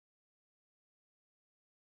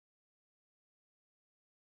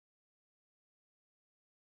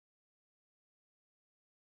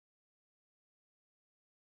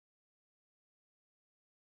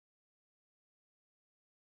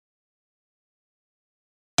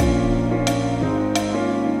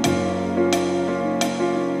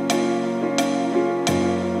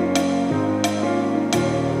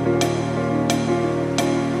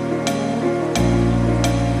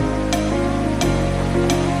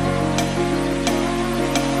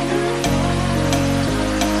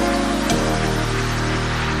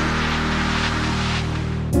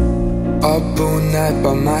all night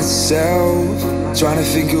by myself, trying to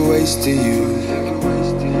think of ways to use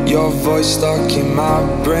your voice stuck in my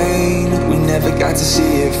brain. We never got to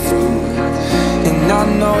see it through, and I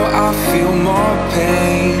know I feel more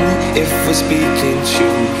pain if we're speaking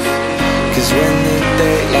truth. Cause when the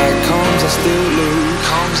daylight comes, I still lose.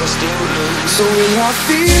 So will I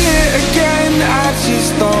feel it again? I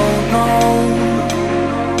just don't know.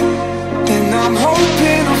 And I'm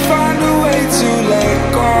hoping I'll find a way to let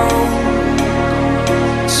go.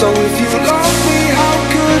 So if you love me, how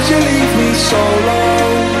could you leave me so low?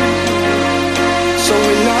 So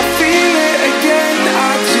will I feel it again?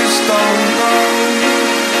 I just don't know.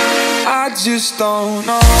 I just don't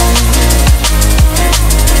know.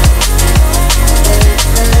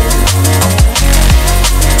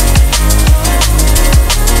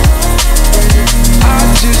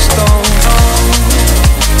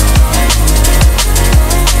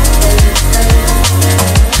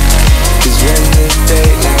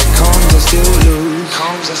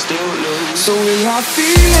 So will I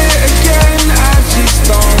feel it again? I just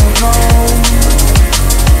don't know.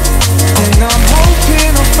 And I'm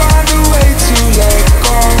hoping I'll find a way to let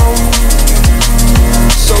go.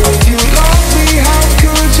 So if you love me, how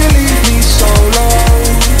could you leave me so low?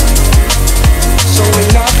 So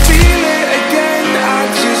will I feel it again? I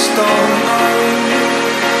just don't know.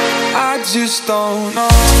 I just don't know.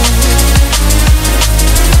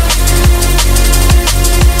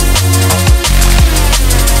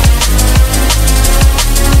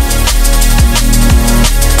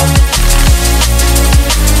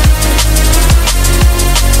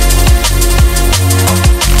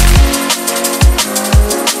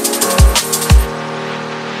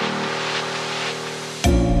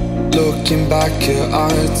 Looking back at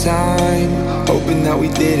our time, hoping that we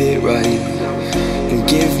did it right. And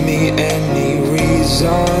give me any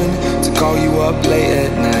reason to call you up late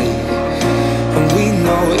at night. And we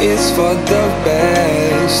know it's for the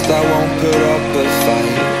best, I won't put up a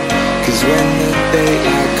fight. Cause when the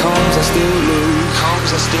daylight comes, I still lose.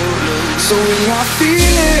 So will I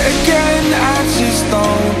feel it again? I just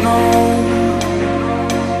don't know.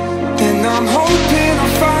 And I'm hoping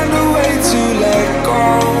I'll find a way to let go.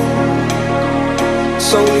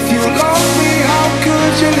 So if you love me, how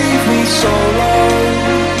could you leave me so low?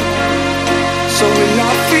 So will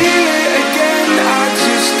I feel it again? I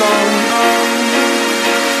just don't know.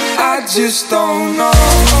 I just don't know.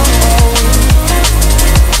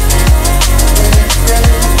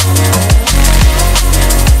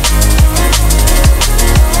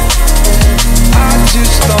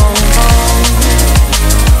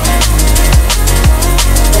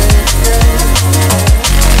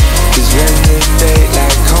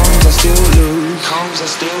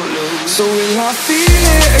 So will I feel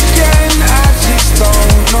it again? I just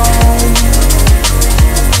don't know.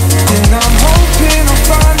 And I'm hoping I'll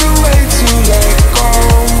find a way to let go.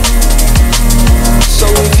 So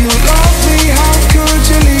if you love me, how could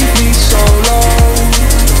you leave me so low?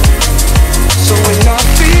 So will I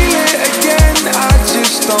feel it again? I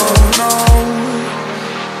just don't know.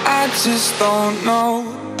 I just don't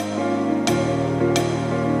know.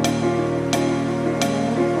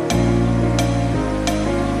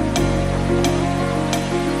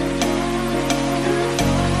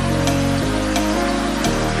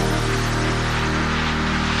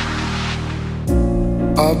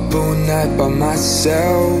 Up all night by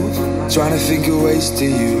myself, trying to think of ways to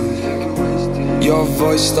use your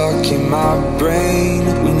voice stuck in my brain.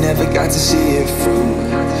 We never got to see it through,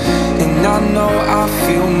 and I know I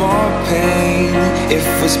feel more pain if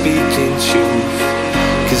we're speaking truth.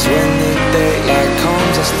 Cause when the daylight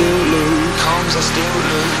comes, I still lose.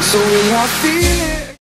 So will I feel it?